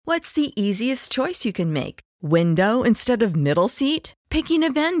What's the easiest choice you can make? Window instead of middle seat? Picking a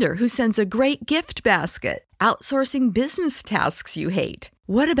vendor who sends a great gift basket? Outsourcing business tasks you hate?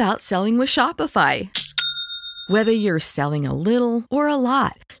 What about selling with Shopify? Whether you're selling a little or a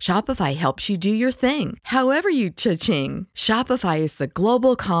lot, Shopify helps you do your thing, however you cha-ching. Shopify is the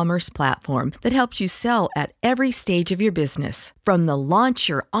global commerce platform that helps you sell at every stage of your business. From the launch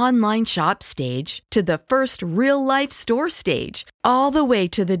your online shop stage to the first real-life store stage, all the way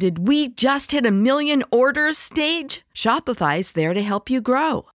to the did we just hit a million orders stage. Shopify's there to help you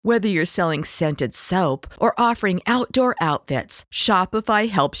grow. Whether you're selling scented soap or offering outdoor outfits, Shopify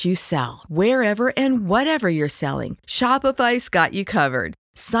helps you sell. Wherever and whatever you're selling, Shopify's got you covered.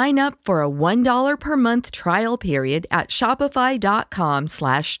 Sign up for a $1 per month trial period at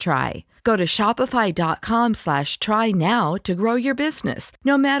shopify.com/try. Go to shopify.com/try now to grow your business,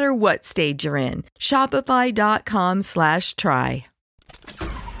 no matter what stage you're in. Shopify.com/try.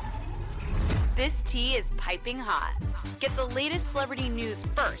 This tea is piping hot. Get the latest celebrity news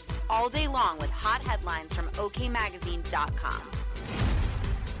first all day long with hot headlines from okmagazine.com.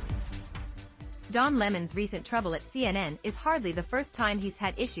 Don Lemon's recent trouble at CNN is hardly the first time he's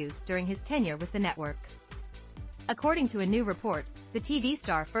had issues during his tenure with the network. According to a new report, the TV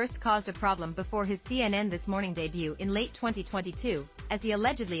star first caused a problem before his CNN This Morning debut in late 2022, as he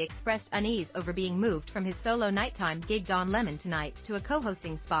allegedly expressed unease over being moved from his solo nighttime gig Don Lemon Tonight to a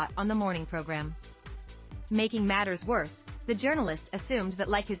co-hosting spot on the morning program. Making matters worse, the journalist assumed that,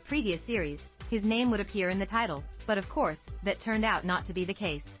 like his previous series, his name would appear in the title, but of course, that turned out not to be the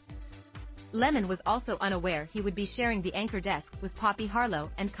case. Lemon was also unaware he would be sharing the anchor desk with Poppy Harlow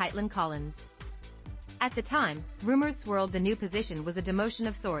and Caitlin Collins. At the time, rumors swirled the new position was a demotion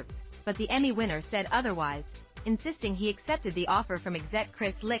of sorts, but the Emmy winner said otherwise, insisting he accepted the offer from exec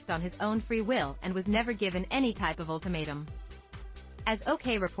Chris Licht on his own free will and was never given any type of ultimatum. As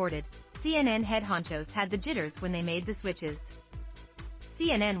OK reported, CNN head honchos had the jitters when they made the switches.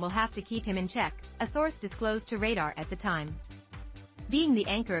 CNN will have to keep him in check, a source disclosed to Radar at the time. Being the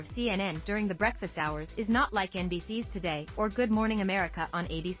anchor of CNN during the breakfast hours is not like NBC's Today or Good Morning America on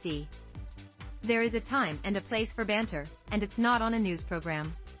ABC. There is a time and a place for banter, and it's not on a news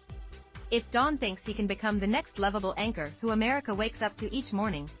program. If Don thinks he can become the next lovable anchor who America wakes up to each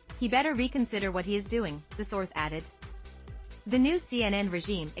morning, he better reconsider what he is doing, the source added. The new CNN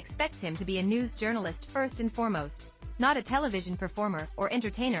regime expects him to be a news journalist first and foremost, not a television performer or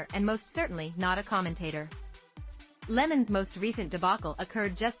entertainer, and most certainly not a commentator. Lemon's most recent debacle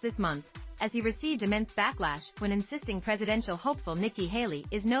occurred just this month, as he received immense backlash when insisting presidential hopeful Nikki Haley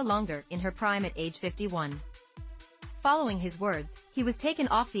is no longer in her prime at age 51. Following his words, he was taken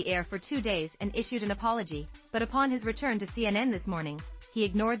off the air for 2 days and issued an apology, but upon his return to CNN this morning, he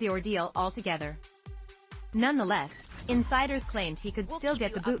ignored the ordeal altogether. Nonetheless, insiders claimed he could still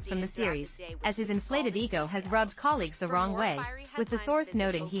get the boot from the series, as his inflated ego has rubbed colleagues the wrong way, with the source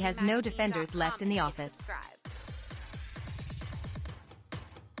noting he has no defenders left in the office.